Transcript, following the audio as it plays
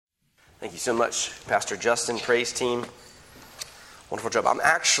Thank you so much, Pastor Justin, praise team. Wonderful job. I'm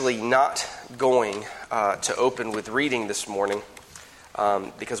actually not going to open with reading this morning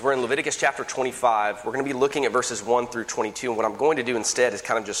because we're in Leviticus chapter 25. We're going to be looking at verses 1 through 22, and what I'm going to do instead is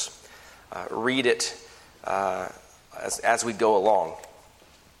kind of just read it as we go along.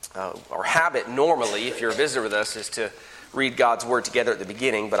 Our habit normally, if you're a visitor with us, is to read God's Word together at the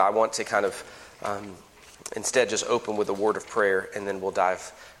beginning, but I want to kind of instead just open with a word of prayer, and then we'll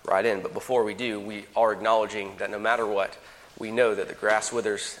dive right in. But before we do, we are acknowledging that no matter what, we know that the grass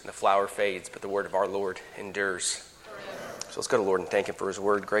withers and the flower fades, but the word of our Lord endures. So let's go to the Lord and thank Him for His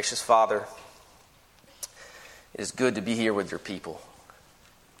Word. Gracious Father, it is good to be here with your people.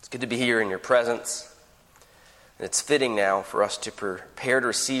 It's good to be here in your presence. And it's fitting now for us to prepare to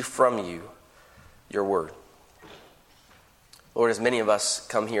receive from you your Word. Lord, as many of us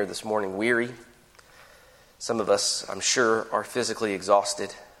come here this morning weary, some of us, I'm sure, are physically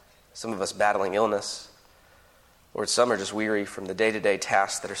exhausted. Some of us battling illness. Lord, some are just weary from the day-to-day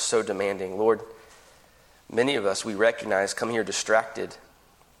tasks that are so demanding. Lord, many of us, we recognize, come here distracted.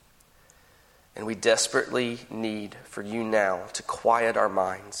 And we desperately need for you now to quiet our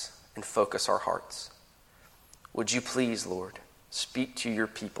minds and focus our hearts. Would you please, Lord, speak to your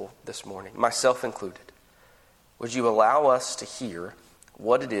people this morning, myself included. Would you allow us to hear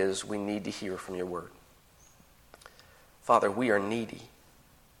what it is we need to hear from your word? Father, we are needy.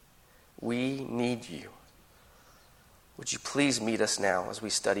 We need you. Would you please meet us now as we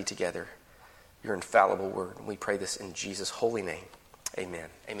study together your infallible word? And we pray this in Jesus' holy name. Amen.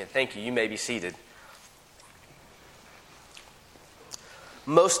 Amen. Thank you. You may be seated.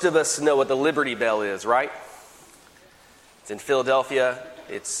 Most of us know what the Liberty Bell is, right? It's in Philadelphia.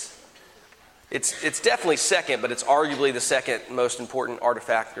 It's definitely second, but it's arguably the second most important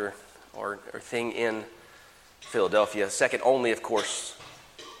artifact or thing in Philadelphia. Second only, of course,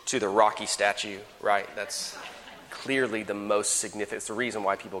 to the Rocky statue, right? That's clearly the most significant. It's the reason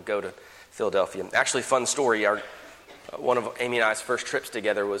why people go to Philadelphia. Actually, fun story. One of Amy and I's first trips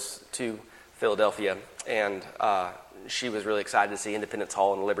together was to Philadelphia, and she was really excited to see Independence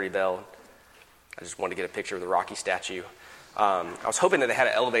Hall and the Liberty Bell. I just wanted to get a picture of the Rocky statue. I was hoping that they had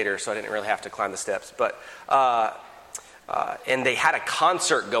an elevator, so I didn't really have to climb the steps. But and they had a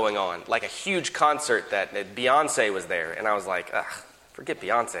concert going on, like a huge concert that Beyonce was there, and I was like, forget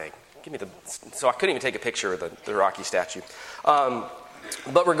Beyonce. So I couldn't even take a picture of the Rocky statue.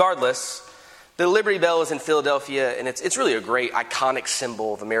 But regardless, the Liberty Bell is in Philadelphia, and it's really a great iconic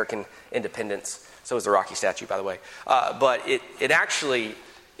symbol of American independence. So is the Rocky statue, by the way. But it actually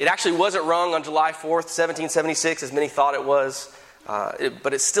wasn't wrong on July 4th, 1776, as many thought it was.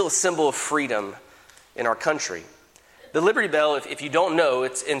 But it's still a symbol of freedom in our country. The Liberty Bell, if you don't know,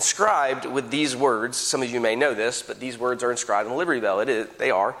 it's inscribed with these words. Some of you may know this, but these words are inscribed on the Liberty Bell. They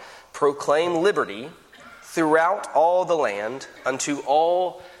are, proclaim liberty throughout all the land unto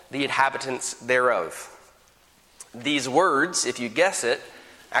all the inhabitants thereof. These words, if you guess it,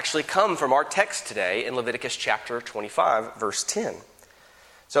 actually come from our text today in Leviticus chapter 25, verse 10.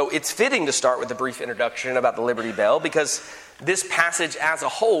 So it's fitting to start with a brief introduction about the Liberty Bell because this passage as a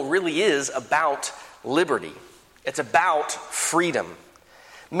whole really is about liberty. It's about freedom.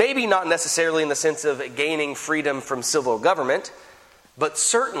 Maybe not necessarily in the sense of gaining freedom from civil government, but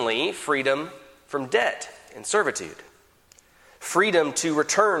certainly freedom from debt and servitude. Freedom to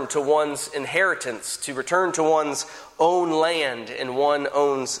return to one's inheritance, to return to one's own land and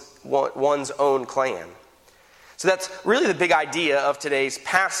one's own clan. So that's really the big idea of today's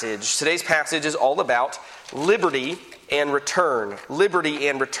passage. Today's passage is all about liberty and return. Liberty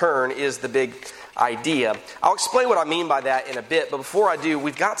and return is the big idea. I'll explain what I mean by that in a bit, but before I do,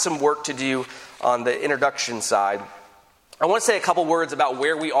 we've got some work to do on the introduction side. I want to say a couple words about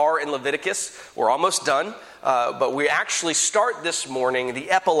where we are in Leviticus. We're almost done, but we actually start this morning the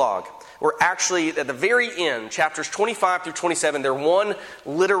epilogue. We're actually at the very end, chapters 25 through 27, they're one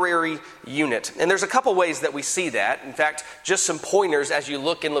literary unit. And there's a couple ways that we see that. In fact, just some pointers as you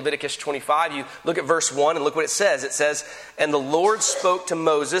look in Leviticus 25. You look at verse 1 and look what it says. It says, and the Lord spoke to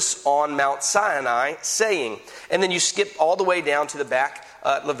Moses on Mount Sinai, saying, and then you skip all the way down to the back,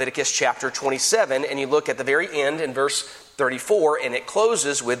 Leviticus chapter 27, and you look at the very end in verse 34, and it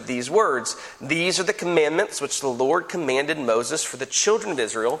closes with these words. These are the commandments which the Lord commanded Moses for the children of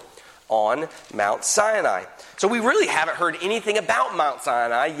Israel on Mount Sinai. So we really haven't heard anything about Mount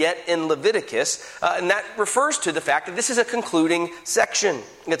Sinai yet in Leviticus, and that refers to the fact that this is a concluding section.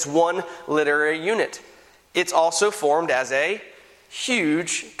 It's one literary unit. It's also formed as a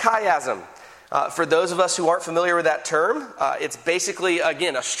huge chiasm. For those of us who aren't familiar with that term, it's basically,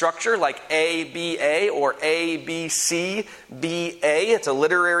 again, a structure like ABA or ABCBA. It's a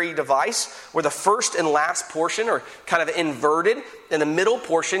literary device where the first and last portion are kind of inverted, and the middle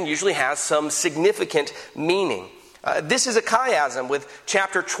portion usually has some significant meaning. This is a chiasm, with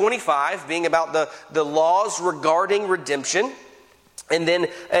chapter 25 being about the laws regarding redemption. And then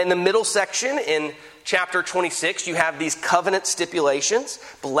in the middle section, in chapter 26, you have these covenant stipulations,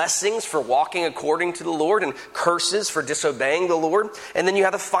 blessings for walking according to the Lord and curses for disobeying the Lord. And then you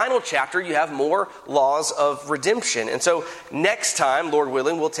have the final chapter, you have more laws of redemption. And so next time, Lord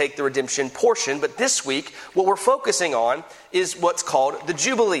willing, we'll take the redemption portion. But this week, what we're focusing on is what's called the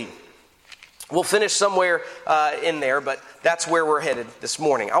Jubilee. We'll finish somewhere in there, but that's where we're headed this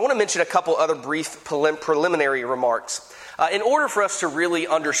morning. I want to mention a couple other brief preliminary remarks. In order for us to really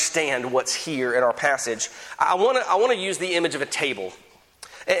understand what's here in our passage, I want to use the image of a table.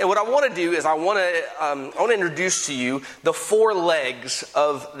 And what I want to do is I want to introduce to you the four legs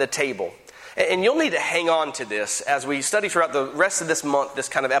of the table. And you'll need to hang on to this as we study throughout the rest of this month, this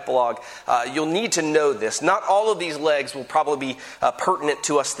kind of epilogue. You'll need to know this. Not all of these legs will probably be pertinent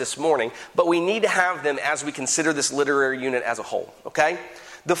to us this morning, but we need to have them as we consider this literary unit as a whole, okay?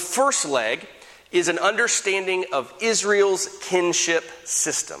 The first leg is an understanding of Israel's kinship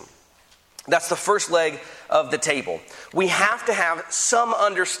system. That's the first leg of the table. We have to have some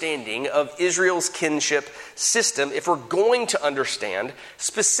understanding of Israel's kinship system if we're going to understand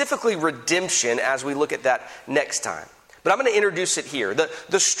specifically redemption as we look at that next time. But I'm going to introduce it here.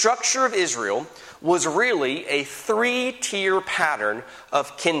 The structure of Israel was really a three-tier pattern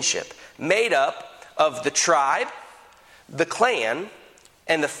of kinship made up of the tribe, the clan,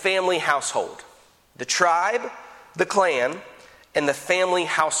 and the family household. The tribe, the clan, and the family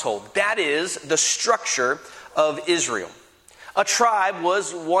household. That is the structure of Israel. A tribe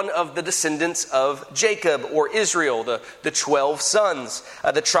was one of the descendants of Jacob or Israel, the 12 sons.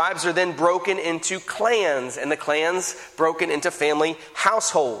 The tribes are then broken into clans, and the clans broken into family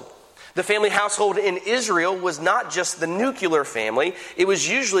household. The family household in Israel was not just the nuclear family. It was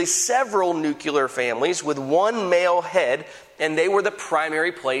usually several nuclear families with one male head, and they were the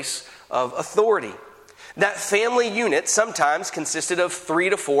primary place of authority. That family unit sometimes consisted of 3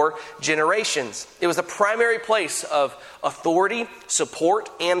 to 4 generations. It was the primary place of authority, support,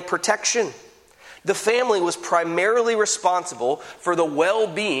 and protection. The family was primarily responsible for the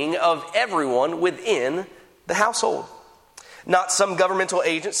well-being of everyone within the household. Not some governmental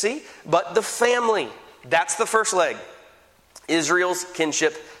agency, but the family. That's the first leg, Israel's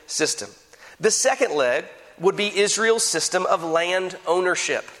kinship system. The second leg would be Israel's system of land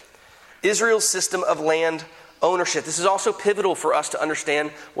ownership. Israel's system of land ownership. This is also pivotal for us to understand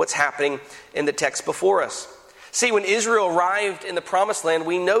what's happening in the text before us. See, when Israel arrived in the promised land,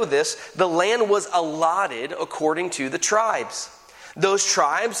 we know this, the land was allotted according to the tribes. Those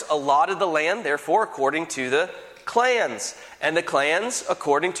tribes allotted the land, therefore, according to the clans, and the clans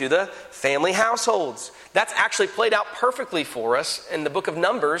according to the family households. That's actually played out perfectly for us in the book of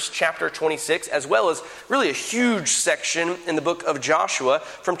Numbers, chapter 26, as well as really a huge section in the book of Joshua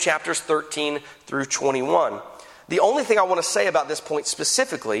from chapters 13 through 21. The only thing I want to say about this point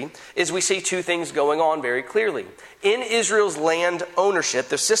specifically is we see two things going on very clearly. In Israel's land ownership,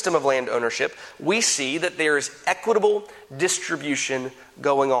 the system of land ownership, we see that there is equitable distribution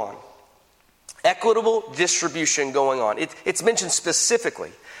going on. Equitable distribution going on. It's mentioned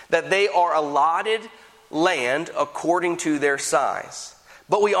specifically that they are allotted land according to their size.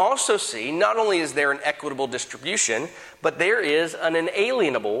 But we also see not only is there an equitable distribution, but there is an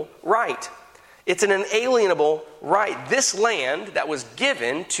inalienable right. It's an inalienable right. This land that was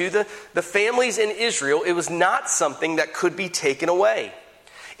given to the families in Israel, it was not something that could be taken away.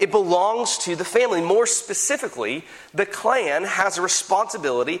 It belongs to the family. More specifically, the clan has a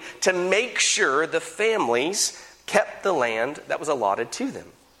responsibility to make sure the families kept the land that was allotted to them.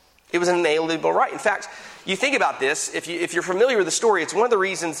 It was an inalienable right. In fact, you think about this, if you're familiar with the story, it's one of the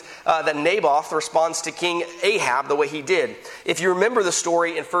reasons that Naboth responds to King Ahab the way he did. If you remember the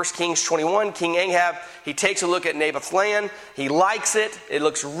story in 1 Kings 21, King Ahab, he takes a look at Naboth's land. He likes it. It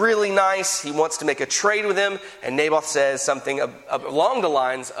looks really nice. He wants to make a trade with him. And Naboth says something along the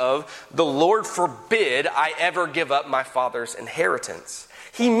lines of, "The Lord forbid I ever give up my father's inheritance."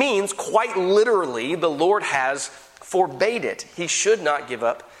 He means quite literally, the Lord has forbade it. He should not give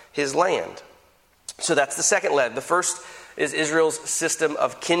up his land. So that's the second leg. The first is Israel's system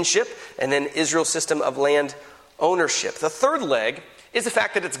of kinship, and then Israel's system of land ownership. The third leg is the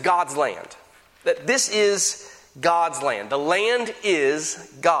fact that it's God's land. That this is God's land. The land is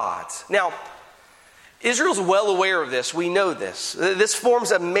God's. Now, Israel's well aware of this. We know this. This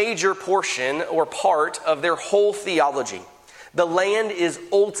forms a major portion or part of their whole theology. The land is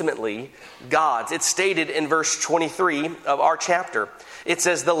ultimately God's. It's stated in verse 23 of our chapter. It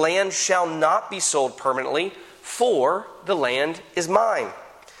says, "The land shall not be sold permanently, for the land is mine."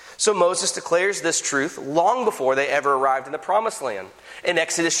 So Moses declares this truth long before they ever arrived in the promised land. In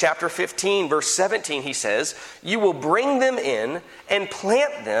Exodus chapter 15, verse 17, he says, "You will bring them in and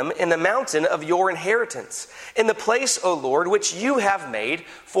plant them in the mountain of your inheritance, in the place, O Lord, which you have made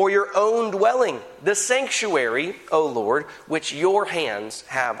for your own dwelling, the sanctuary, O Lord, which your hands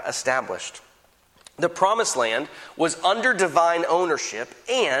have established." The promised land was under divine ownership,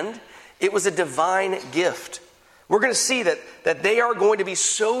 and it was a divine gift. We're going to see that they are going to be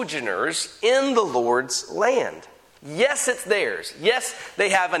sojourners in the Lord's land. Yes, it's theirs. Yes, they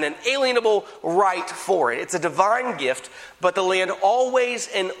have an inalienable right for it. It's a divine gift, but the land always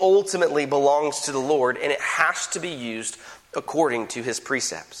and ultimately belongs to the Lord, and it has to be used according to his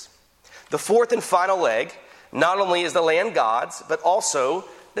precepts. The fourth and final leg, not only is the land God's, but also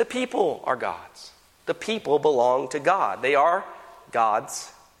the people are God's. The people belong to God. They are God's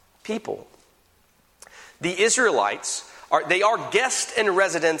people. The Israelites are guests and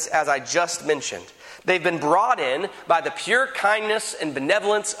residents, as I just mentioned. They've been brought in by the pure kindness and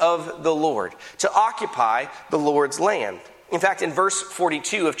benevolence of the Lord to occupy the Lord's land. In fact, in verse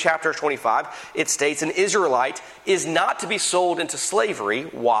 42 of chapter 25, it states, "An Israelite is not to be sold into slavery."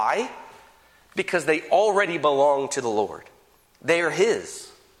 Why? Because they already belong to the Lord. They are his.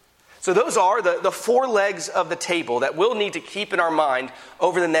 So those are the four legs of the table that we'll need to keep in our mind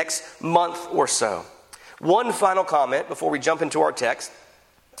over the next month or so. One final comment before we jump into our text.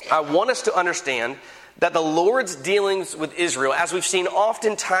 I want us to understand that the Lord's dealings with Israel, as we've seen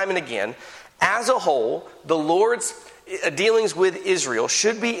often time and again, as a whole, the Lord's dealings with Israel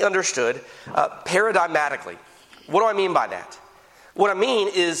should be understood paradigmatically. What do I mean by that? What I mean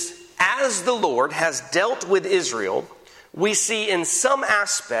is, as the Lord has dealt with Israel, we see in some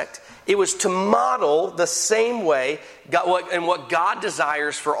aspect it was to model the same way what God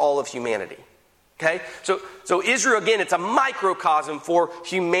desires for all of humanity. Okay, so Israel, again, it's a microcosm for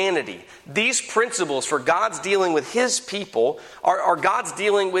humanity. These principles for God's dealing with his people are God's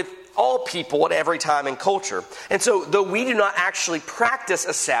dealing with all people at every time and culture. And so, though we do not actually practice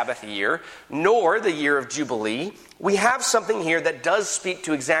a Sabbath year, nor the year of Jubilee, we have something here that does speak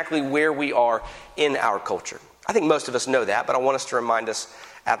to exactly where we are in our culture. I think most of us know that, but I want us to remind us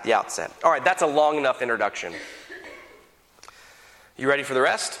at the outset. All right, that's a long enough introduction. You ready for the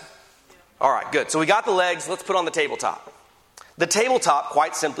rest? All right, good. So we got the legs. Let's put on the tabletop. The tabletop,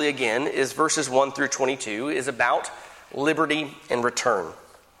 quite simply again, is verses 1 through 22, is about liberty and return.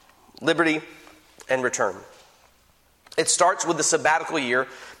 Liberty and return. It starts with the sabbatical year,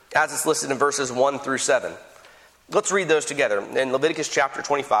 as it's listed in verses 1 through 7. Let's read those together. In Leviticus chapter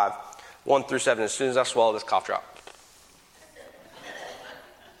 25, 1 through 7, as soon as I swallow this cough drop.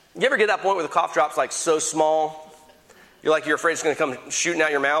 You ever get to that point where the cough drop's like so small, you're afraid it's going to come shooting out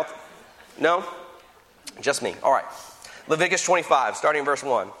your mouth? No? Just me. All right. Leviticus 25, starting in verse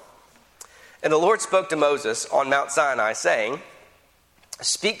 1. "And the Lord spoke to Moses on Mount Sinai, saying,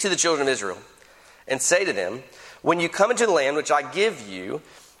 'Speak to the children of Israel, and say to them, when you come into the land which I give you,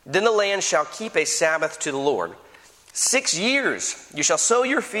 then the land shall keep a Sabbath to the Lord. 6 years you shall sow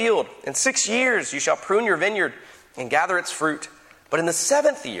your field, and 6 years you shall prune your vineyard and gather its fruit. But in the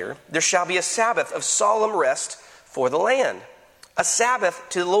 7th year there shall be a Sabbath of solemn rest for the land, a Sabbath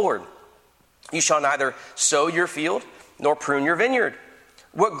to the Lord. You shall neither sow your field nor prune your vineyard.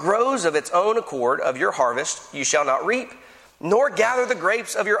 What grows of its own accord of your harvest you shall not reap, nor gather the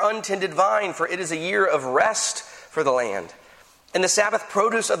grapes of your untended vine, for it is a year of rest for the land. And the Sabbath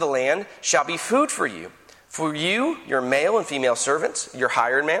produce of the land shall be food for you, your male and female servants, your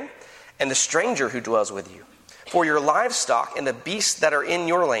hired man, and the stranger who dwells with you. For your livestock and the beasts that are in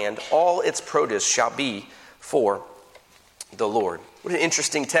your land, all its produce shall be for the Lord." What an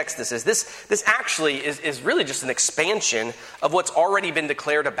interesting text this is. This actually is really just an expansion of what's already been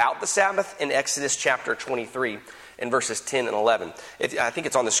declared about the Sabbath in Exodus chapter 23 in verses 10 and 11. I think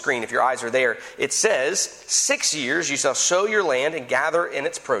it's on the screen if your eyes are there. It says, 6 years you shall sow your land and gather in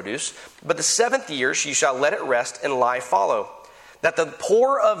its produce, but the 7th year you shall let it rest and lie fallow, that the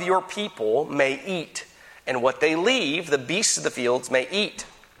poor of your people may eat, and what they leave the beasts of the fields may eat.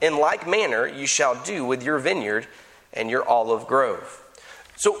 In like manner you shall do with your vineyard and your olive grove.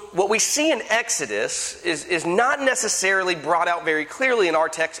 So what we see in Exodus is not necessarily brought out very clearly in our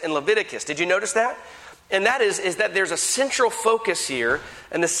text in Leviticus. Did you notice that? And that is that there's a central focus here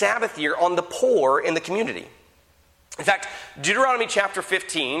in the Sabbath year on the poor in the community. In fact, Deuteronomy chapter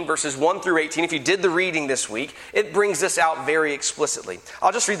 15, verses 1 through 18, if you did the reading this week, it brings this out very explicitly.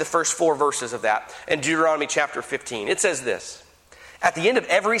 I'll just read the first 4 verses of that in Deuteronomy chapter 15. It says this: "At the end of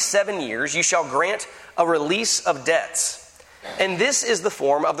every 7 years, you shall grant a release of debts. And this is the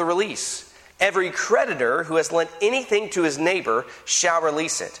form of the release. Every creditor who has lent anything to his neighbor shall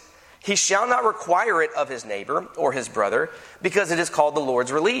release it. He shall not require it of his neighbor or his brother, because it is called the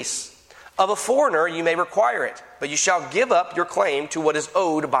Lord's release. Of a foreigner you may require it, but you shall give up your claim to what is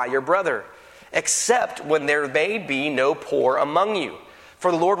owed by your brother, except when there may be no poor among you.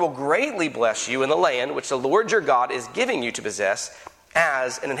 For the Lord will greatly bless you in the land which the Lord your God is giving you to possess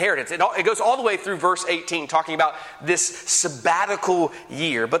as an inheritance." It goes all the way through verse 18, talking about this sabbatical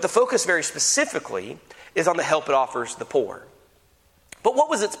year. But the focus very specifically is on the help it offers the poor. But what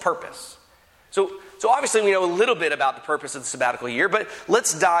was its purpose? So obviously we know a little bit about the purpose of the sabbatical year, but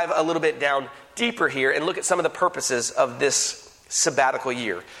let's dive a little bit down deeper here and look at some of the purposes of this sabbatical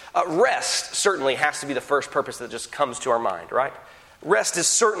year. Rest certainly has to be the first purpose that just comes to our mind, right? Rest is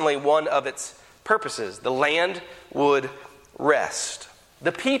certainly one of its purposes. The land would rest.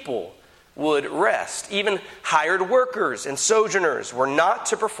 The people would rest. Even hired workers and sojourners were not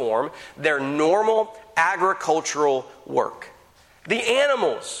to perform their normal agricultural work. The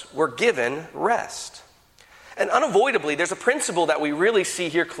animals were given rest. And unavoidably, there's a principle that we really see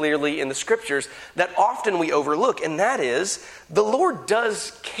here clearly in the Scriptures that often we overlook, and that is the Lord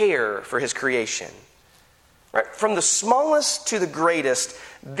does care for His creation. Right? From the smallest to the greatest,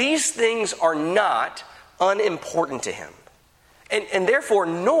 these things are not unimportant to Him. And therefore,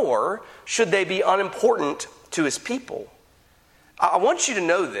 nor should they be unimportant to His people. I want you to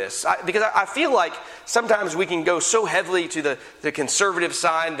know this, because I feel like sometimes we can go so heavily to the conservative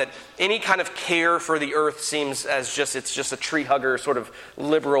side that any kind of care for the earth seems as it's just a tree hugger sort of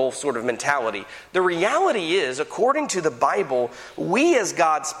liberal sort of mentality. The reality is, according to the Bible, we as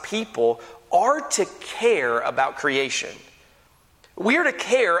God's people are to care about creation. We are to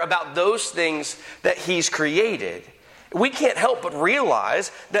care about those things that He's created. We can't help but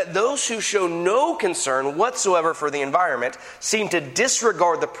realize that those who show no concern whatsoever for the environment seem to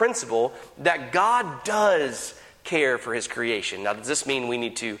disregard the principle that God does care for His creation. Now, does this mean we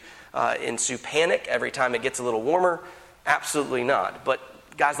need to ensue panic every time it gets a little warmer? Absolutely not. But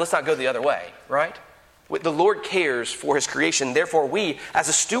guys, let's not go the other way, right? The Lord cares for His creation. Therefore, we, as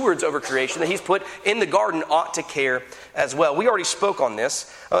the stewards over creation that He's put in the garden, ought to care as well. We already spoke on this.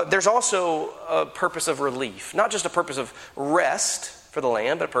 There's also a purpose of relief. Not just a purpose of rest for the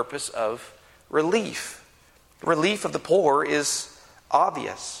land, but a purpose of relief. Relief of the poor is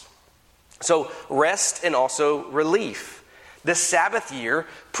obvious. So, rest and also relief. The Sabbath year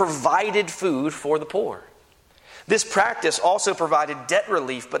provided food for the poor. This practice also provided debt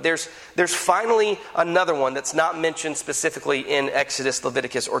relief, but there's finally another one that's not mentioned specifically in Exodus,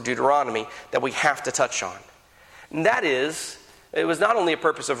 Leviticus, or Deuteronomy that we have to touch on. And that is, it was not only a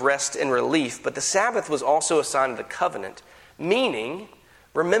purpose of rest and relief, but the Sabbath was also a sign of the covenant, meaning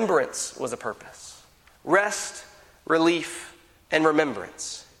remembrance was a purpose. Rest, relief, and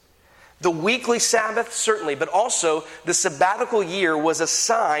remembrance. The weekly Sabbath, certainly, but also the sabbatical year was a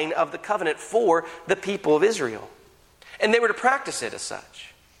sign of the covenant for the people of Israel. And they were to practice it as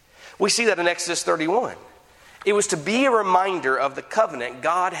such. We see that in Exodus 31. It was to be a reminder of the covenant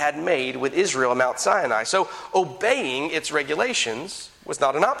God had made with Israel at Mount Sinai. So obeying its regulations was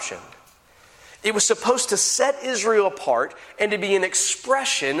not an option. It was supposed to set Israel apart and to be an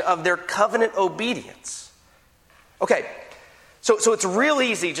expression of their covenant obedience. Okay. So it's real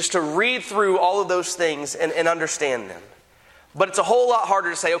easy just to read through all of those things and understand them. But it's a whole lot harder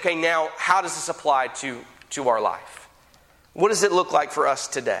to say, okay, now how does this apply to our life? What does it look like for us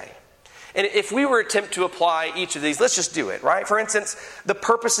today? And if we were to attempt to apply each of these, let's just do it, right? For instance, the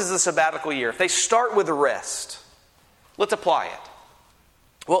purposes of the sabbatical year. If they start with rest, let's apply it.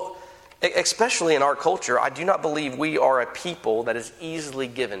 Well, especially in our culture, I do not believe we are a people that is easily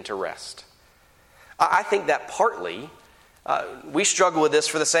given to rest. I think that partly we struggle with this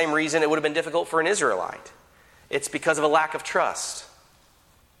for the same reason it would have been difficult for an Israelite. It's because of a lack of trust.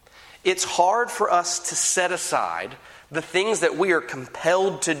 It's hard for us to set aside the things that we are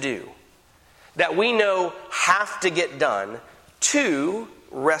compelled to do, that we know have to get done, to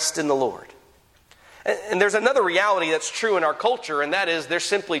rest in the Lord. And there's another reality that's true in our culture, and that is there's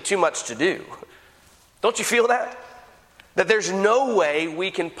simply too much to do. Don't you feel that? That there's no way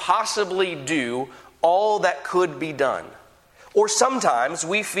we can possibly do all that could be done. Or sometimes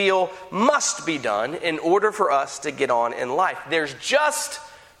we feel must be done in order for us to get on in life. There's just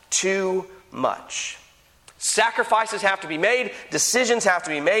too much. Sacrifices have to be made. Decisions have to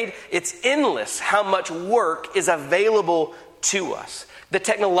be made. It's endless how much work is available to us. The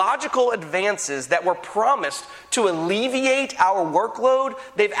technological advances that were promised to alleviate our workload,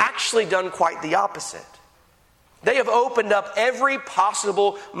 they've actually done quite the opposite. They have opened up every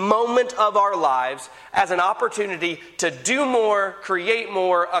possible moment of our lives as an opportunity to do more, create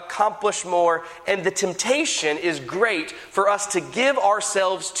more, accomplish more, and the temptation is great for us to give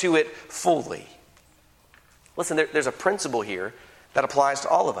ourselves to it fully. Listen, there's a principle here that applies to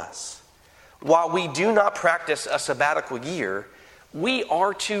all of us. While we do not practice a sabbatical year, we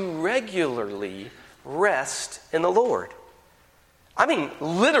are to regularly rest in the Lord. I mean,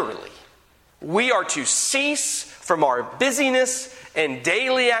 literally. We are to cease from our busyness and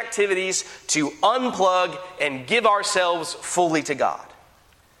daily activities to unplug and give ourselves fully to God.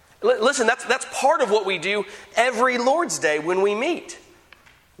 Listen, that's part of what we do every Lord's Day when we meet.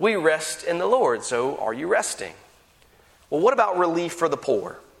 We rest in the Lord. So are you resting? Well, what about relief for the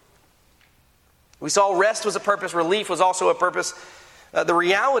poor? We saw rest was a purpose, relief was also a purpose. The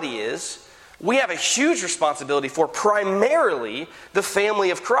reality is we have a huge responsibility for primarily the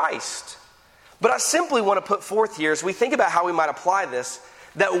family of Christ. But I simply want to put forth here, as we think about how we might apply this,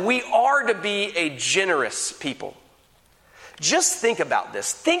 that we are to be a generous people. Just think about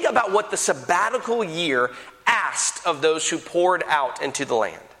this. Think about what the sabbatical year asked of those who poured out into the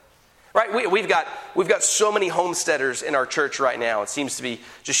land. Right? We've got so many homesteaders in our church right now. It seems to be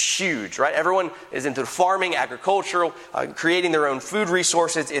just huge, right? Everyone is into farming, agricultural, creating their own food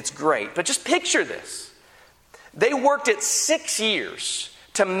resources. It's great. But just picture this. They worked it 6 years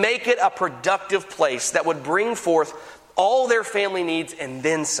to make it a productive place that would bring forth all their family needs and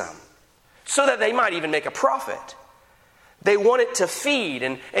then some, so that they might even make a profit. They wanted to feed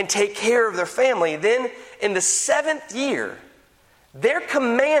and take care of their family. Then in the 7th year, they're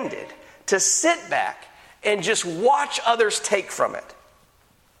commanded to sit back and just watch others take from it.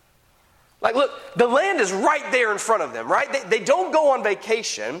 Like, look, the land is right there in front of them, right? They don't go on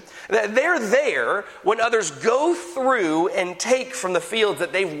vacation. They're there when others go through and take from the fields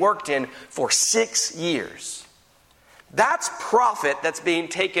that they've worked in for 6 years. That's profit that's being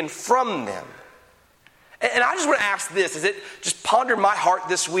taken from them. And I just want to ask this, as it just pondered my heart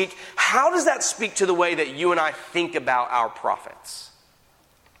this week, how does that speak to the way that you and I think about our profits?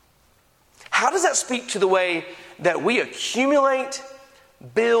 How does that speak to the way that we accumulate,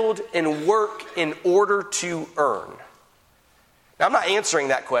 build, and work in order to earn? Now, I'm not answering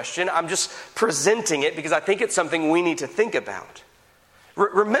that question. I'm just presenting it because I think it's something we need to think about.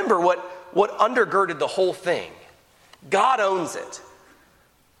 Remember what undergirded the whole thing. God owns it.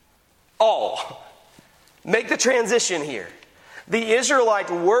 All. Make the transition here. The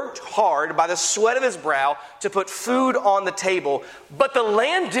Israelite worked hard by the sweat of his brow to put food on the table, but the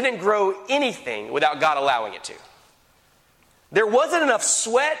land didn't grow anything without God allowing it to. There wasn't enough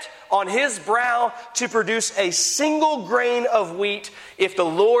sweat on his brow to produce a single grain of wheat if the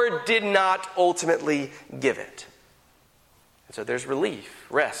Lord did not ultimately give it. And so there's relief,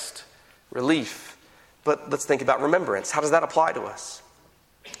 rest, relief. But let's think about remembrance. How does that apply to us?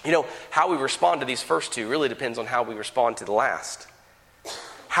 You know, how we respond to these first two really depends on how we respond to the last.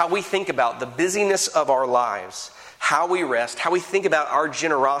 How we think about the busyness of our lives, how we rest, how we think about our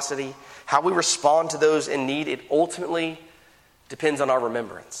generosity, how we respond to those in need, it ultimately depends on our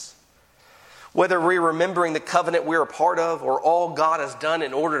remembrance. Whether we're remembering the covenant we're a part of or all God has done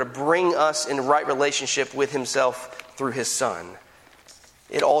in order to bring us in right relationship with himself through his Son,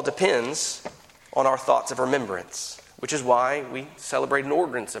 it all depends on our thoughts of remembrance. Which is why we celebrate an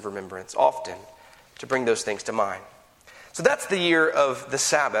ordinance of remembrance often to bring those things to mind. So that's the year of the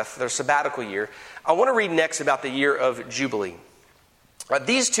Sabbath, their sabbatical year. I want to read next about the year of Jubilee.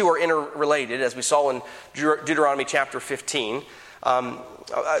 These two are interrelated, as we saw in Deuteronomy chapter 15.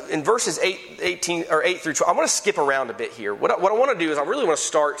 In verses 8 through 12, I want to skip around a bit here. What I want to do is I really want to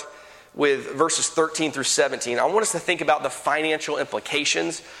start with verses 13 through 17. I want us to think about the financial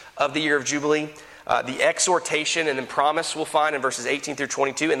implications of the year of Jubilee. The exhortation and then promise we'll find in verses 18 through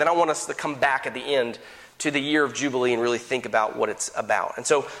 22. And then I want us to come back at the end to the year of Jubilee and really think about what it's about. And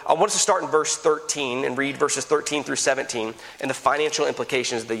so I want us to start in verse 13 and read verses 13 through 17 and the financial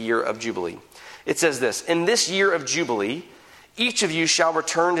implications of the year of Jubilee. It says this: "In this year of Jubilee, each of you shall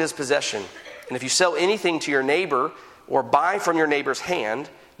return to his possession. And if you sell anything to your neighbor or buy from your neighbor's hand,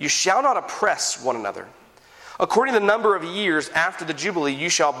 you shall not oppress one another. According to the number of years after the Jubilee, you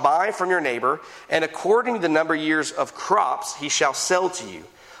shall buy from your neighbor, and according to the number of years of crops, he shall sell to you.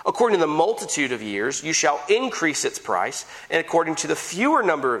 According to the multitude of years, you shall increase its price, and according to the fewer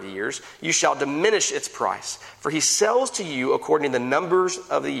number of years, you shall diminish its price. For he sells to you according to the numbers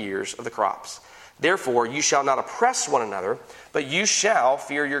of the years of the crops. Therefore, you shall not oppress one another, but you shall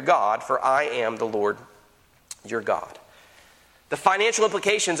fear your God, for I am the Lord your God. The financial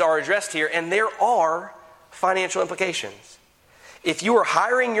implications are addressed here, and there are financial implications. If you are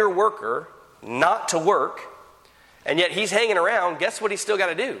hiring your worker not to work, and yet he's hanging around, guess what he's still got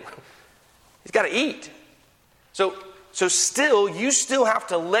to do? He's got to eat. So you still have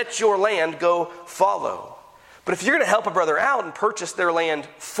to let your land go follow. But if you're going to help a brother out and purchase their land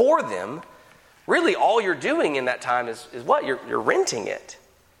for them, really all you're doing in that time is what? You're renting it.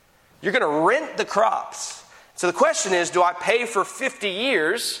 You're going to rent the crops. So the question is, do I pay for 50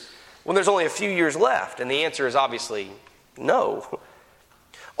 years when there's only a few years left? And the answer is obviously no.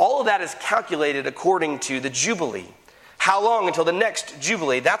 All of that is calculated according to the Jubilee. How long until the next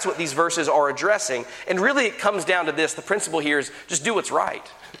Jubilee? That's what these verses are addressing. And really it comes down to this. The principle here is just do what's right.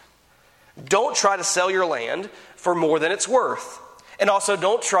 Don't try to sell your land for more than it's worth. And also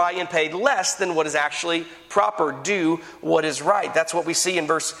don't try and pay less than what is actually proper. Do what is right. That's what we see in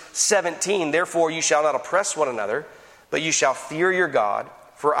verse 17. Therefore you shall not oppress one another, but you shall fear your God,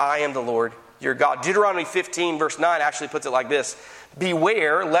 for I am the Lord your God. Deuteronomy 15 verse 9 actually puts it like this.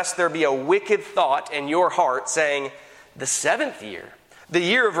 Beware lest there be a wicked thought in your heart, saying, the seventh year, the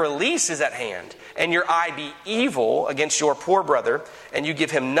year of release is at hand, and your eye be evil against your poor brother, and you give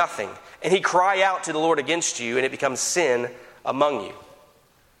him nothing. And he cry out to the Lord against you, and it becomes sin among you.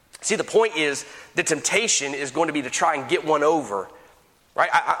 See, the point is, the temptation is going to be to try and get one over. Right?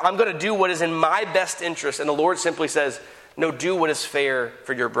 I'm going to do what is in my best interest, and the Lord simply says, no, do what is fair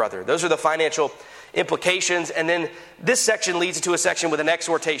for your brother. Those are the financial implications. And then this section leads into a section with an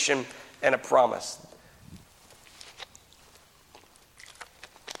exhortation and a promise.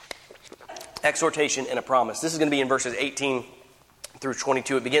 Exhortation and a promise. This is going to be in verses 18 through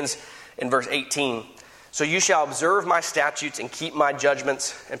 22. It begins in verse 18. So you shall observe my statutes and keep my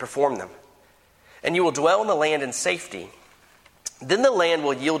judgments and perform them. And you will dwell in the land in safety. Then the land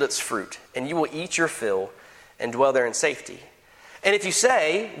will yield its fruit, and you will eat your fill and dwell there in safety. And if you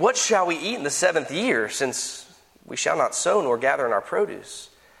say, what shall we eat in the seventh year, since we shall not sow nor gather in our produce?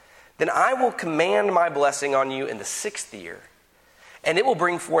 Then I will command my blessing on you in the sixth year, and it will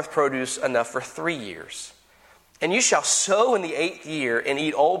bring forth produce enough for 3 years. And you shall sow in the 8th year and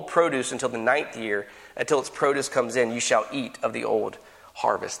eat old produce until the 9th year, until its produce comes in. You shall eat of the old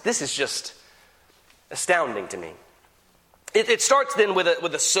harvest. This is just astounding to me. It starts then with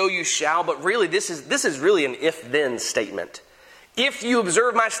a so you shall, but really this is really an if-then statement. If you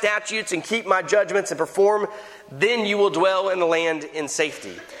observe my statutes and keep my judgments and perform, then you will dwell in the land in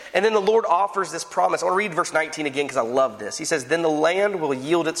safety. And then the Lord offers this promise. I want to read verse 19 again because I love this. He says, then the land will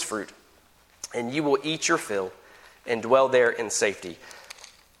yield its fruit, and you will eat your fill and dwell there in safety.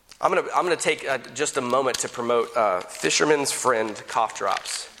 I'm going to take just a moment to promote Fisherman's Friend cough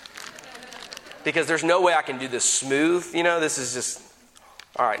drops. Because there's no way I can do this smooth. This is just,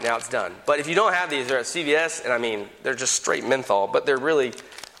 all right, now it's done. But if you don't have these, they're at CVS, and they're just straight menthol, but they're really,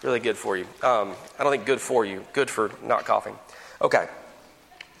 really good for you. I don't think good for you, good for not coughing. Okay.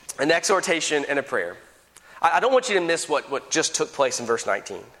 An exhortation and a prayer. I don't want you to miss what just took place in verse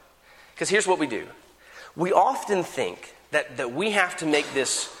 19. Because here's what we do. We often think that we have to make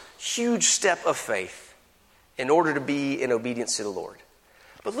this huge step of faith in order to be in obedience to the Lord.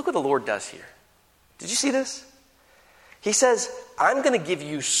 But look what the Lord does here. Did you see this? He says, I'm going to give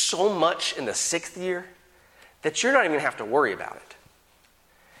you so much in the 6th year that you're not even going to have to worry about it.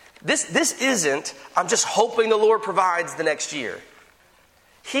 This isn't, I'm just hoping the Lord provides the next year.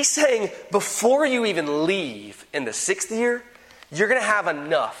 He's saying, before you even leave in the 6th year, you're going to have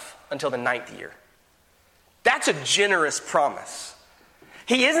enough until the 9th year. That's a generous promise.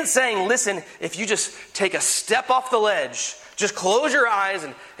 He isn't saying, listen, if you just take a step off the ledge, just close your eyes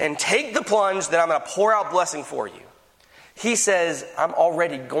and take the plunge, then I'm going to pour out blessing for you. He says, I'm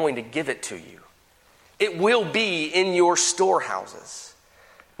already going to give it to you. It will be in your storehouses.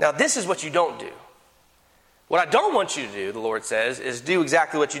 Now, this is what you don't do. What I don't want you to do, the Lord says, is do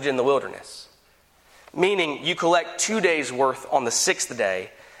exactly what you did in the wilderness. Meaning, you collect 2 days' worth on the 6th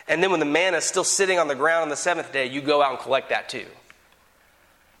day, and then when the manna is still sitting on the ground on the 7th day, you go out and collect that too.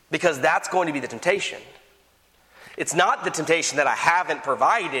 Because that's going to be the temptation. It's not the temptation that I haven't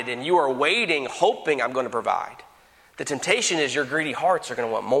provided and you are waiting, hoping I'm going to provide. The temptation is your greedy hearts are going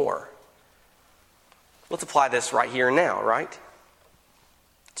to want more. Let's apply this right here and now, right?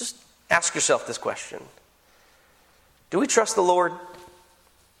 Just ask yourself this question. Do we trust the Lord?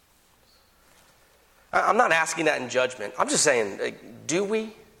 I'm not asking that in judgment. I'm just saying, do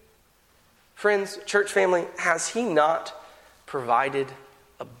we? Friends, church family, has He not provided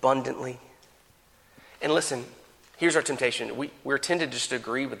abundantly? And listen, here's our temptation. We're tended just to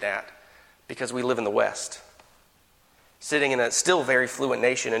agree with that because we live in the West, sitting in a still very fluent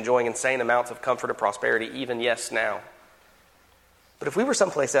nation, enjoying insane amounts of comfort and prosperity, even now. But if we were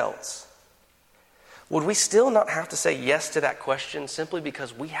someplace else, would we still not have to say yes to that question simply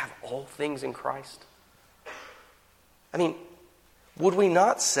because we have all things in Christ? I mean, would we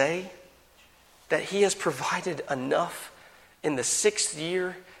not say that he has provided enough in the 6th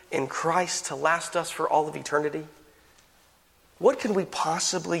year in Christ to last us for all of eternity? What can we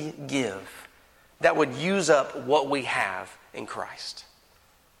possibly give that would use up what we have in Christ?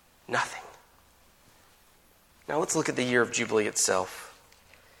 Nothing. Now let's look at the year of Jubilee itself.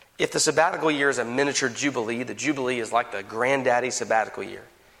 If the sabbatical year is a miniature Jubilee, the Jubilee is like the granddaddy sabbatical year.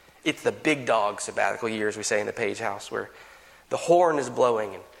 It's the big dog sabbatical year, as we say in the Page House, where the horn is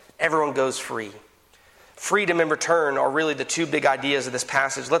blowing and everyone goes free. Freedom and return are really the two big ideas of this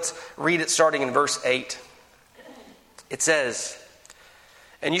passage. Let's read it starting in verse 8. It says,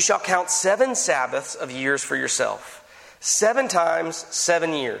 "And you shall count 7 Sabbaths of years for yourself, 7 times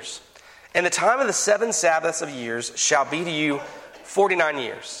 7 years. And the time of the 7 Sabbaths of years shall be to you 49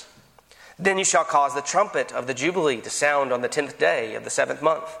 years. Then you shall cause the trumpet of the Jubilee to sound on the 10th day of the 7th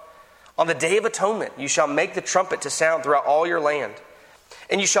month. On the day of atonement you shall make the trumpet to sound throughout all your land.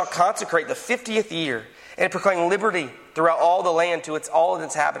 And you shall consecrate the 50th year and proclaim liberty throughout all the land to all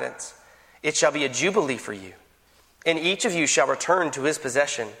its inhabitants. It shall be a Jubilee for you. And each of you shall return to his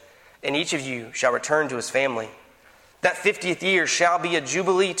possession, and each of you shall return to his family. That 50th year shall be a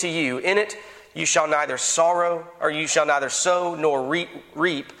Jubilee to you. In it you shall neither sow nor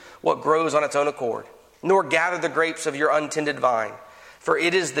reap what grows on its own accord, nor gather the grapes of your untended vine. For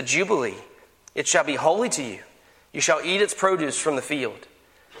it is the Jubilee. It shall be holy to you. You shall eat its produce from the field.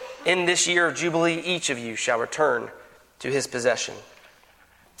 In this year of Jubilee, each of you shall return to his possession."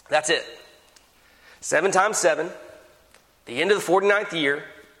 That's it. 7 times 7, the end of the 49th year,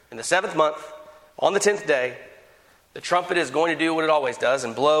 in the 7th month, on the 10th day, the trumpet is going to do what it always does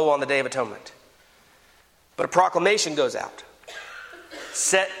and blow on the Day of Atonement. But a proclamation goes out.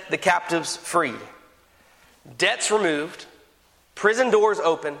 Set the captives free. Debts removed. Prison doors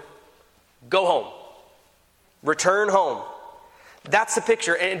open. Go home. Return home. That's the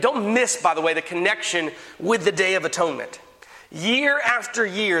picture. And don't miss, by the way, the connection with the Day of Atonement. Year after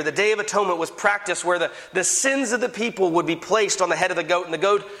year, the Day of Atonement was practiced where the sins of the people would be placed on the head of the goat, and the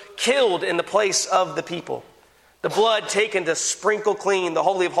goat killed in the place of the people. The blood taken to sprinkle clean the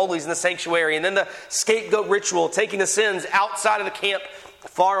Holy of Holies in the sanctuary. And then the scapegoat ritual, taking the sins outside of the camp,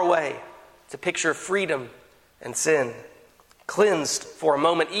 far away. It's a picture of freedom and sin. Cleansed for a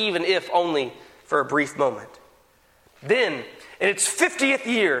moment, even if only for a brief moment. Then, in its 50th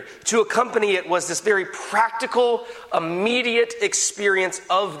year, to accompany it was this very practical, immediate experience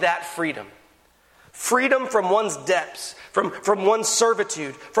of that freedom. Freedom from one's debts, from one's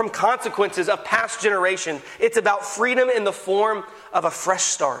servitude, from consequences of past generations. It's about freedom in the form of a fresh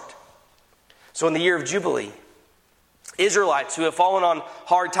start. So in the year of Jubilee, Israelites who have fallen on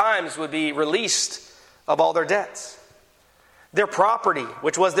hard times would be released of all their debts. Their property,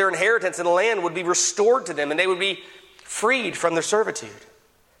 which was their inheritance in the land, would be restored to them, and they would be freed from their servitude.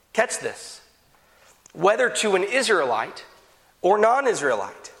 Catch this. Whether to an Israelite or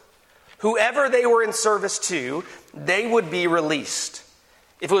non-Israelite, whoever they were in service to, they would be released.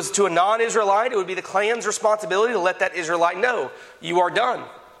 If it was to a non-Israelite, it would be the clan's responsibility to let that Israelite know, you are done.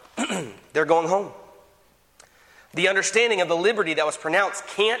 They're going home. The understanding of the liberty that was pronounced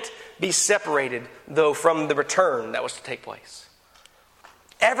can't be separated, though, from the return that was to take place.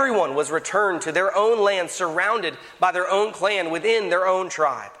 Everyone was returned to their own land, surrounded by their own clan within their own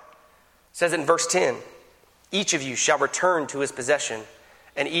tribe. It says in verse 10, each of you shall return to his possession,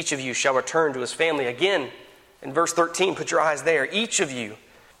 and each of you shall return to his family. Again, in verse 13, put your eyes there. Each of you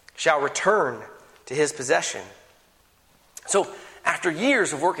shall return to his possession. So, after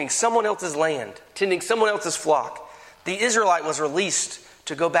years of working someone else's land, tending someone else's flock, the Israelite was released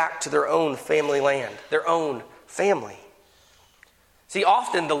to go back to their own family land, their own family. See,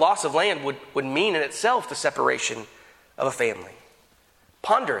 often the loss of land would mean in itself the separation of a family.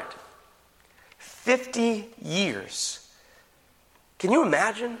 Ponder it. 50 years. Can you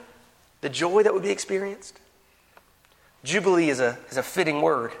imagine the joy that would be experienced? Jubilee is a fitting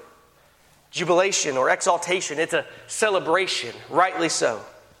word. Jubilation or exaltation, it's a celebration, rightly so.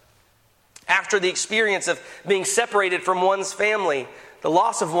 After the experience of being separated from one's family, the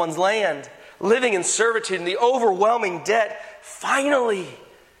loss of one's land, living in servitude, and the overwhelming debt, finally,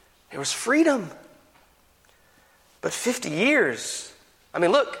 there was freedom. But 50 years, I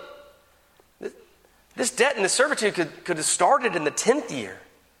mean, look, this debt and this servitude could have started in the 10th year.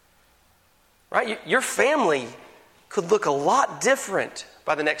 Right? Your family could look a lot different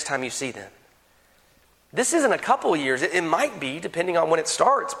by the next time you see them. This isn't a couple years. It might be, depending on when it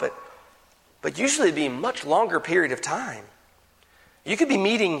starts, but usually it'd be a much longer period of time. You could be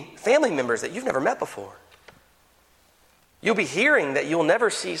meeting family members that you've never met before. You'll be hearing that you'll never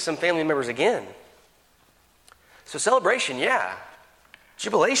see some family members again. So celebration, yeah.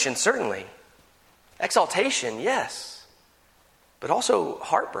 Jubilation, certainly. Exaltation, yes. But also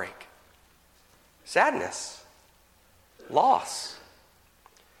heartbreak, sadness, loss.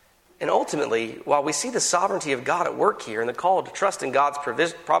 And ultimately, while we see the sovereignty of God at work here and the call to trust in God's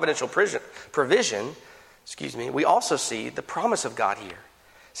providential provision, we also see the promise of God here.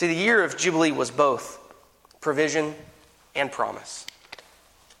 See, the year of Jubilee was both provision and promise.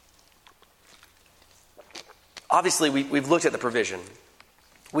 Obviously, we've looked at the provision.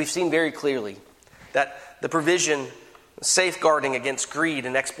 We've seen very clearly that the provision safeguarding against greed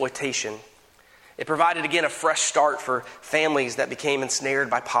and exploitation. It provided, again, a fresh start for families that became ensnared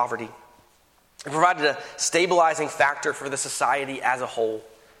by poverty. It provided a stabilizing factor for the society as a whole.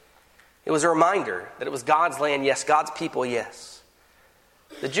 It was a reminder that it was God's land, yes, God's people, yes.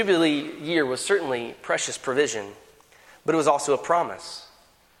 The Jubilee year was certainly precious provision, but it was also a promise.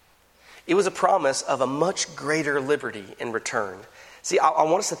 It was a promise of a much greater liberty in return. See, I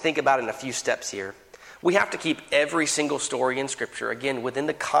want us to think about it in a few steps here. We have to keep every single story in Scripture, again, within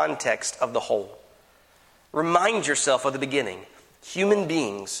the context of the whole. Remind yourself of the beginning. Human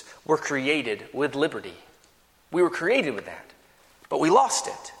beings were created with liberty. We were created with that, but we lost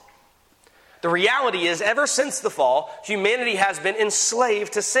it. The reality is, ever since the fall, humanity has been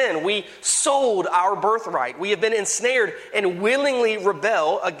enslaved to sin. We sold our birthright. We have been ensnared and willingly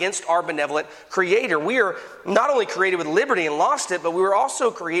rebel against our benevolent Creator. We are not only created with liberty and lost it, but we were also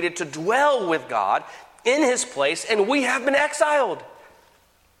created to dwell with God in His place, and we have been exiled.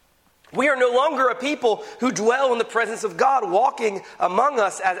 We are no longer a people who dwell in the presence of God, walking among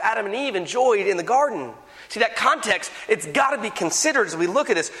us as Adam and Eve enjoyed in the garden. See, that context, it's got to be considered as we look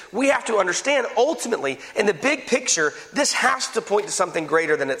at this. We have to understand, ultimately, in the big picture, this has to point to something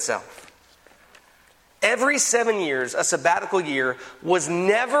greater than itself. Every 7 years, a sabbatical year, was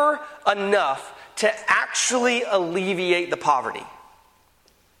never enough to actually alleviate the poverty.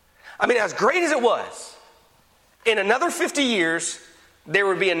 I mean, as great as it was, in another 50 years, there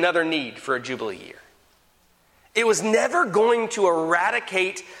would be another need for a Jubilee year. It was never going to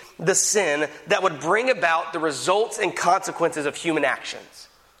eradicate the sin that would bring about the results and consequences of human actions.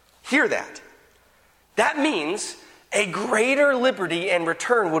 Hear that. That means a greater liberty and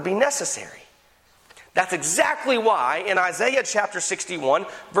return would be necessary. That's exactly why in Isaiah chapter 61,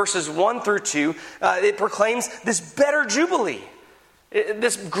 verses 1 through 2, it proclaims this better Jubilee.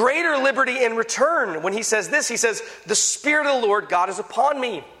 This greater liberty and return. When he says this, he says, "The Spirit of the Lord God is upon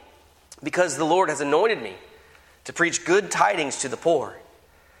me, because the Lord has anointed me to preach good tidings to the poor.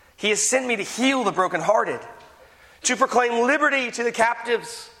 He has sent me to heal the brokenhearted, to proclaim liberty to the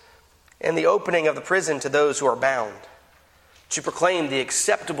captives, and the opening of the prison to those who are bound, to proclaim the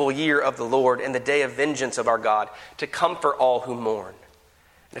acceptable year of the Lord and the day of vengeance of our God, to comfort all who mourn."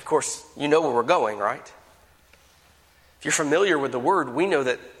 And of course, you know where we're going, right? If you're familiar with the word, we know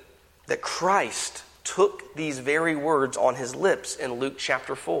that Christ took these very words on his lips in Luke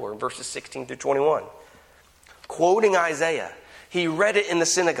chapter 4, verses 16 through 21. Quoting Isaiah, he read it in the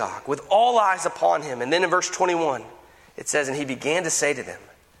synagogue with all eyes upon him. And then in verse 21, it says, "And he began to say to them,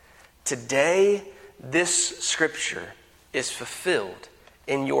 'Today this scripture is fulfilled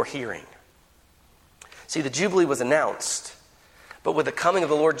in your hearing.'" See, the Jubilee was announced, but with the coming of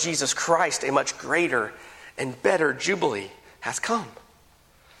the Lord Jesus Christ, a much greater and better Jubilee has come.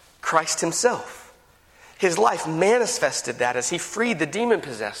 Christ himself. His life manifested that as he freed the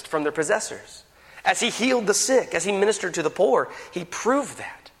demon-possessed from their possessors. As he healed the sick, as he ministered to the poor, he proved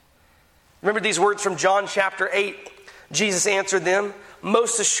that. Remember these words from John chapter 8. Jesus answered them,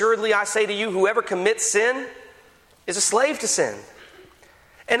 "Most assuredly I say to you, whoever commits sin is a slave to sin.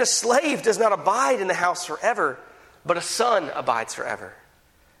 And a slave does not abide in the house forever, but a son abides forever.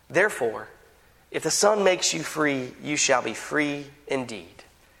 Therefore, if the Son makes you free, you shall be free indeed."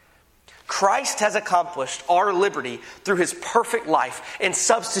 Christ has accomplished our liberty through his perfect life and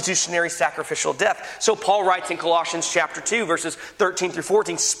substitutionary sacrificial death. So Paul writes in Colossians chapter 2, verses 13 through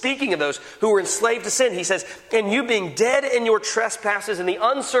 14, speaking of those who were enslaved to sin, he says, "And you being dead in your trespasses and the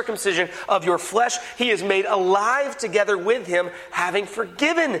uncircumcision of your flesh, he is made alive together with him, having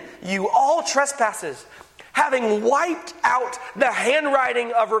forgiven you all trespasses, having wiped out the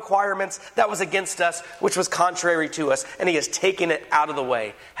handwriting of requirements that was against us, which was contrary to us, and he has taken it out of the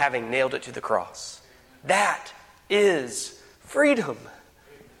way, having nailed it to the cross." That is freedom.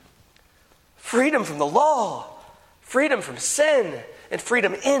 Freedom from the law, freedom from sin, and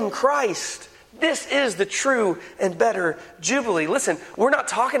freedom in Christ. This is the true and better Jubilee. Listen, we're not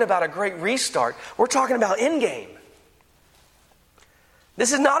talking about a great restart. We're talking about endgame.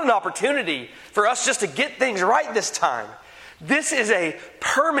 This is not an opportunity for us just to get things right this time. This is a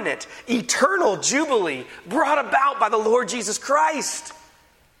permanent, eternal Jubilee brought about by the Lord Jesus Christ.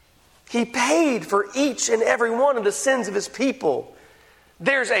 He paid for each and every one of the sins of His people.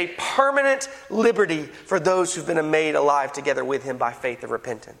 There's a permanent liberty for those who've been made alive together with Him by faith and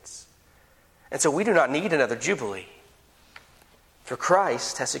repentance. And so we do not need another Jubilee. For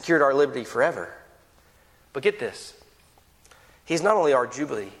Christ has secured our liberty forever. But get this. He's not only our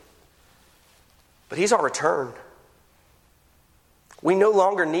Jubilee, but He's our return. We no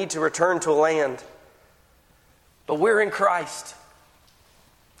longer need to return to a land, but we're in Christ.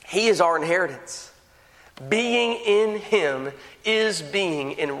 He is our inheritance. Being in Him is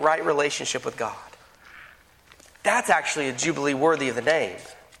being in right relationship with God. That's actually a Jubilee worthy of the name.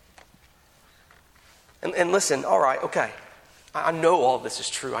 And listen, all right, okay. I know all this is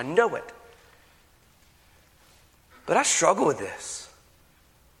true. I know it. But I struggle with this.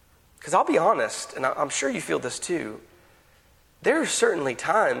 Because I'll be honest, and I'm sure you feel this too, there are certainly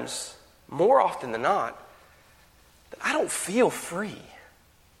times, more often than not, that I don't feel free.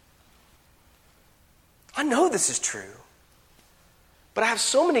 I know this is true. But I have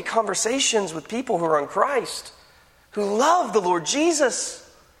so many conversations with people who are in Christ, who love the Lord Jesus,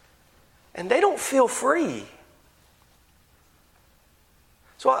 and they don't feel free.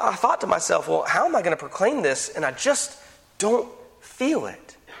 So I thought to myself, well, how am I going to proclaim this? And I just don't feel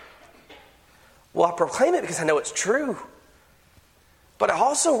it. Well, I proclaim it because I know it's true. But I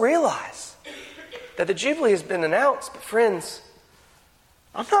also realize that the Jubilee has been announced. But friends,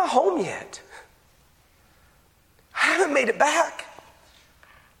 I'm not home yet. I haven't made it back.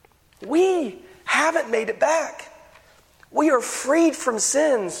 We haven't made it back. We are freed from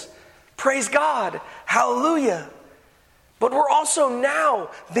sins. Praise God. Hallelujah. But we're also now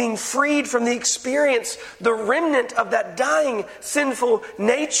being freed from the experience, the remnant of that dying, sinful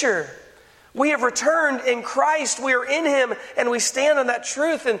nature. We have returned in Christ. We are in Him, and we stand on that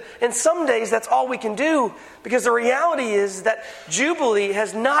truth. And some days that's all we can do, because the reality is that Jubilee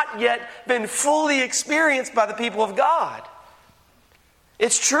has not yet been fully experienced by the people of God.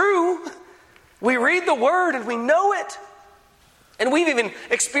 It's true. We read the Word and we know it. And we've even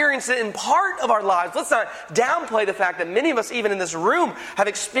experienced it in part of our lives. Let's not downplay the fact that many of us, even in this room, have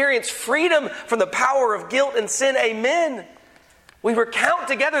experienced freedom from the power of guilt and sin. Amen. We recount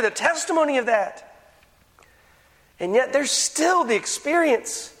together the testimony of that. And yet there's still the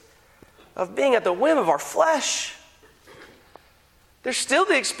experience of being at the whim of our flesh. There's still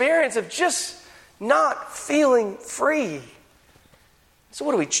the experience of just not feeling free. So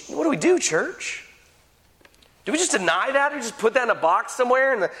what do we do, church? Do we just deny that or just put that in a box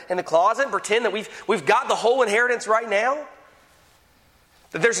somewhere in the closet and pretend that we've got the whole inheritance right now?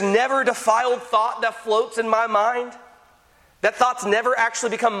 That there's never a defiled thought that floats in my mind? That thoughts never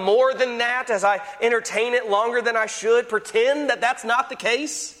actually become more than that as I entertain it longer than I should? Pretend that that's not the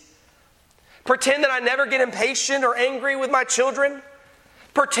case? Pretend that I never get impatient or angry with my children?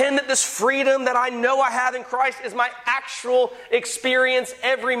 Pretend that this freedom that I know I have in Christ is my actual experience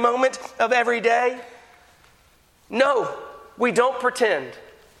every moment of every day? No, we don't pretend.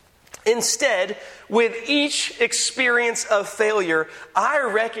 Instead, with each experience of failure, I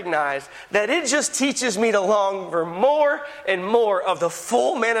recognize that it just teaches me to long for more and more of the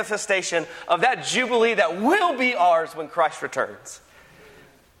full manifestation of that Jubilee that will be ours when Christ returns.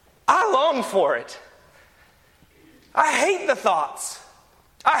 I long for it. I hate the thoughts.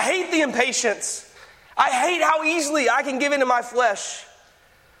 I hate the impatience. I hate how easily I can give into my flesh.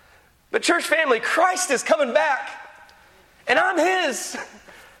 But church family, Christ is coming back. And I'm His.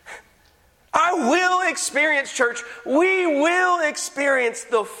 I will experience, church, we will experience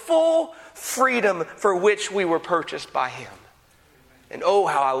the full freedom for which we were purchased by Him. And oh,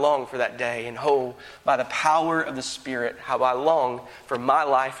 how I long for that day. And oh, by the power of the Spirit, how I long for my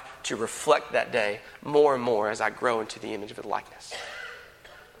life to reflect that day more and more as I grow into the image of His likeness.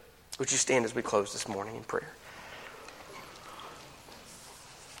 Would you stand as we close this morning in prayer?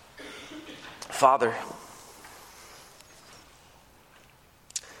 Father,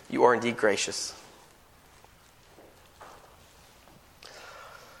 You are indeed gracious.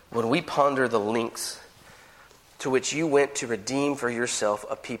 When we ponder the lengths to which You went to redeem for Yourself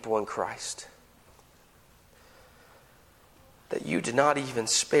a people in Christ, that You did not even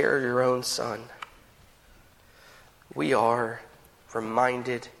spare Your own Son, we are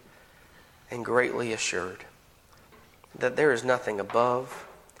reminded and greatly assured that there is nothing above,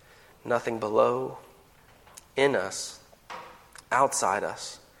 nothing below, in us, outside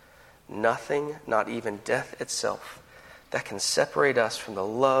us, nothing, not even death itself, that can separate us from the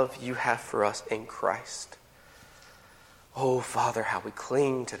love you have for us in Christ. Oh, Father, how we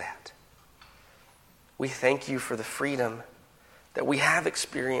cling to that. We thank you for the freedom that we have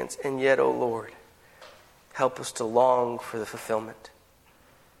experienced, and yet, oh Lord, help us to long for the fulfillment.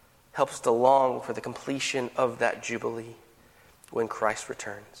 Help us to long for the completion of that Jubilee when Christ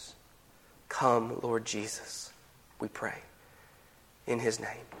returns. Come, Lord Jesus, we pray. In his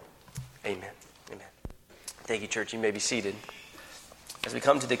name, amen. Amen. Thank you, church. You may be seated. As we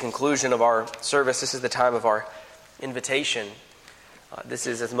come to the conclusion of our service, this is the time of our invitation. This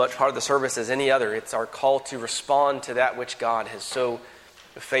is as much part of the service as any other. It's our call to respond to that which God has so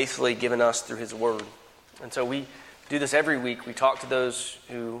faithfully given us through his word. And so we do this every week. We talk to those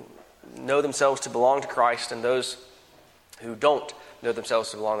who know themselves to belong to Christ and those who don't know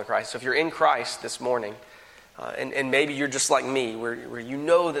themselves to belong to Christ. So if you're in Christ this morning, and maybe you're just like me, where you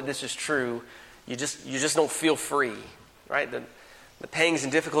know that this is true, you just don't feel free, right? The pangs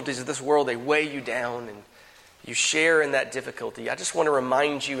and difficulties of this world, they weigh you down, and you share in that difficulty. I just want to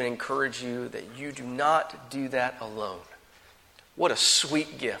remind you and encourage you that you do not do that alone. What a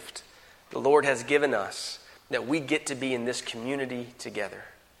sweet gift the Lord has given us, that we get to be in this community together.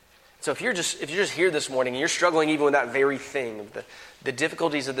 So if you're just here this morning and you're struggling even with that very thing, of the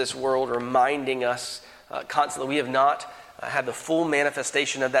difficulties of this world, reminding us constantly we have not had the full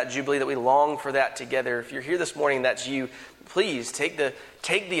manifestation of that Jubilee, that we long for that together. If you're here this morning, that's you. Please take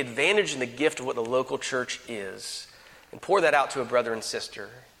the advantage and the gift of what the local church is and pour that out to a brother and sister.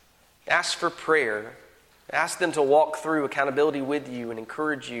 Ask for prayer. Ask them to walk through accountability with you and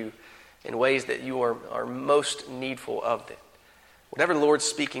encourage you in ways that you are most needful of it. Whatever the Lord's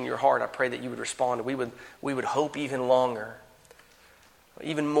speaking in your heart, I pray that you would respond. We would hope even longer,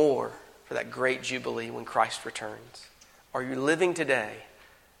 even more, for that great Jubilee when Christ returns. Are you living today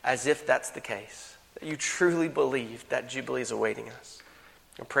as if that's the case? That you truly believe that Jubilee is awaiting us?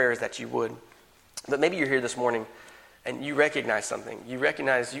 Our prayer is that you would. But maybe you're here this morning and you recognize something. You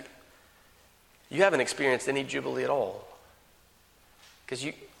recognize you haven't experienced any Jubilee at all. Because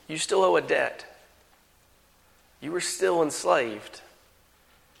you still owe a debt. You were still enslaved.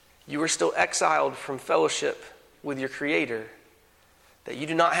 You were still exiled from fellowship with your Creator. That you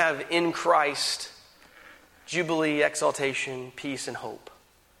do not have in Christ Jubilee, exaltation, peace, and hope.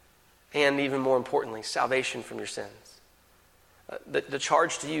 And even more importantly, salvation from your sins. The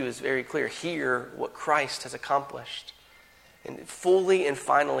charge to you is very clear. Hear what Christ has accomplished. And fully and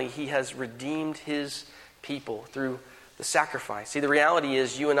finally, he has redeemed his people through the sacrifice. See, the reality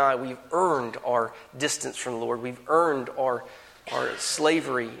is you and I, we've earned our distance from the Lord. We've earned our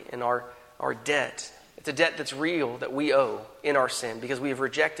slavery and our debt. It's a debt that's real that we owe in our sin because we have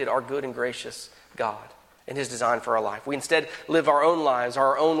rejected our good and gracious God and his design for our life. We instead live our own lives,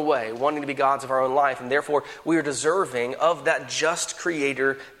 our own way, wanting to be gods of our own life, and therefore we are deserving of that just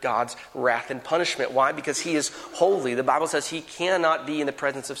Creator God's wrath and punishment. Why? Because he is holy. The Bible says he cannot be in the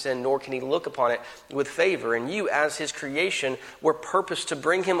presence of sin, nor can he look upon it with favor. And you, as his creation, were purposed to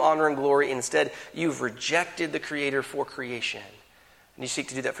bring him honor and glory. Instead, you've rejected the Creator for creation. And you seek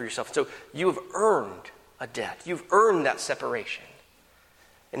to do that for yourself. So you have earned a debt. You've earned that separation.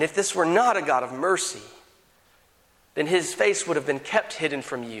 And if this were not a God of mercy, then his face would have been kept hidden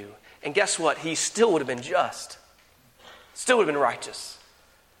from you. And guess what? He still would have been just. Still would have been righteous.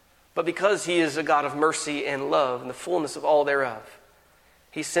 But because he is a God of mercy and love and the fullness of all thereof,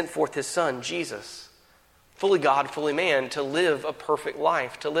 he sent forth his Son, Jesus, fully God, fully man, to live a perfect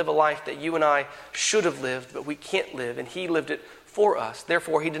life, to live a life that you and I should have lived, but we can't live, and he lived it for us.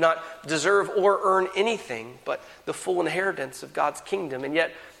 Therefore, he did not deserve or earn anything but the full inheritance of God's kingdom, and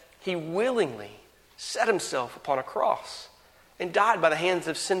yet he willingly set himself upon a cross and died by the hands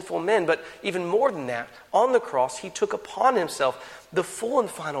of sinful men. But even more than that, on the cross, he took upon himself the full and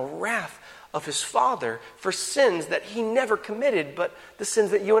final wrath of his Father for sins that he never committed, but the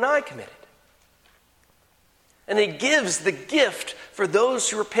sins that you and I committed. And he gives the gift for those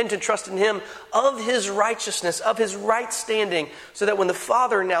who repent and trust in him of his righteousness, of his right standing, so that when the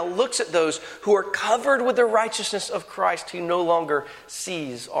Father now looks at those who are covered with the righteousness of Christ, he no longer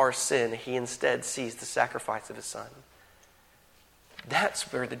sees our sin. He instead sees the sacrifice of his Son.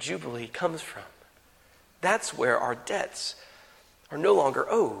 That's where the Jubilee comes from. That's where our debts are no longer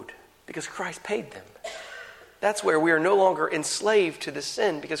owed because Christ paid them. That's where we are no longer enslaved to the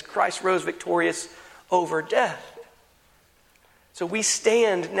sin because Christ rose victorious over death. So we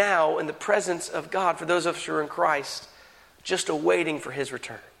stand now in the presence of God, for those of us who are in Christ, just awaiting for his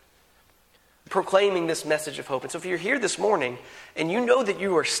return, proclaiming this message of hope. And so if you're here this morning and you know that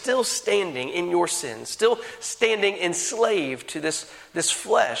you are still standing in your sins, still standing enslaved to this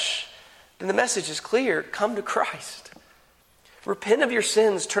flesh, then the message is clear. Come to Christ. Repent of your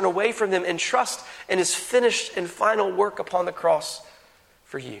sins, turn away from them, and trust in His finished and final work upon the cross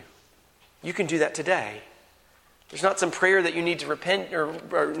for you. You can do that today. There's not some prayer that you need to repent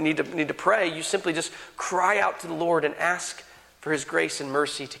or need to pray. You simply just cry out to the Lord and ask for His grace and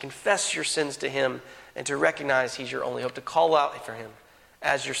mercy, to confess your sins to Him and to recognize He's your only hope, to call out for Him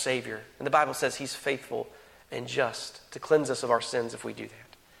as your Savior. And the Bible says He's faithful and just to cleanse us of our sins if we do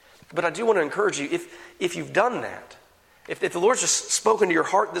that. But I do want to encourage you, if you've done that, if the Lord's just spoken to your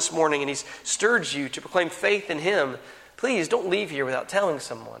heart this morning and He's stirred you to proclaim faith in Him, please don't leave here without telling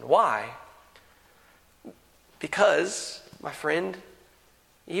someone. Why? Because, my friend,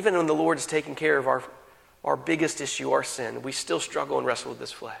 even when the Lord is taking care of our biggest issue, our sin, we still struggle and wrestle with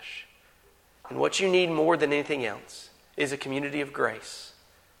this flesh. And what you need more than anything else is a community of grace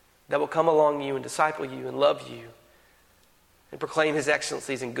that will come along you and disciple you and love you and proclaim His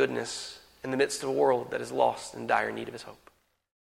excellencies and goodness in the midst of a world that is lost and in dire need of His hope.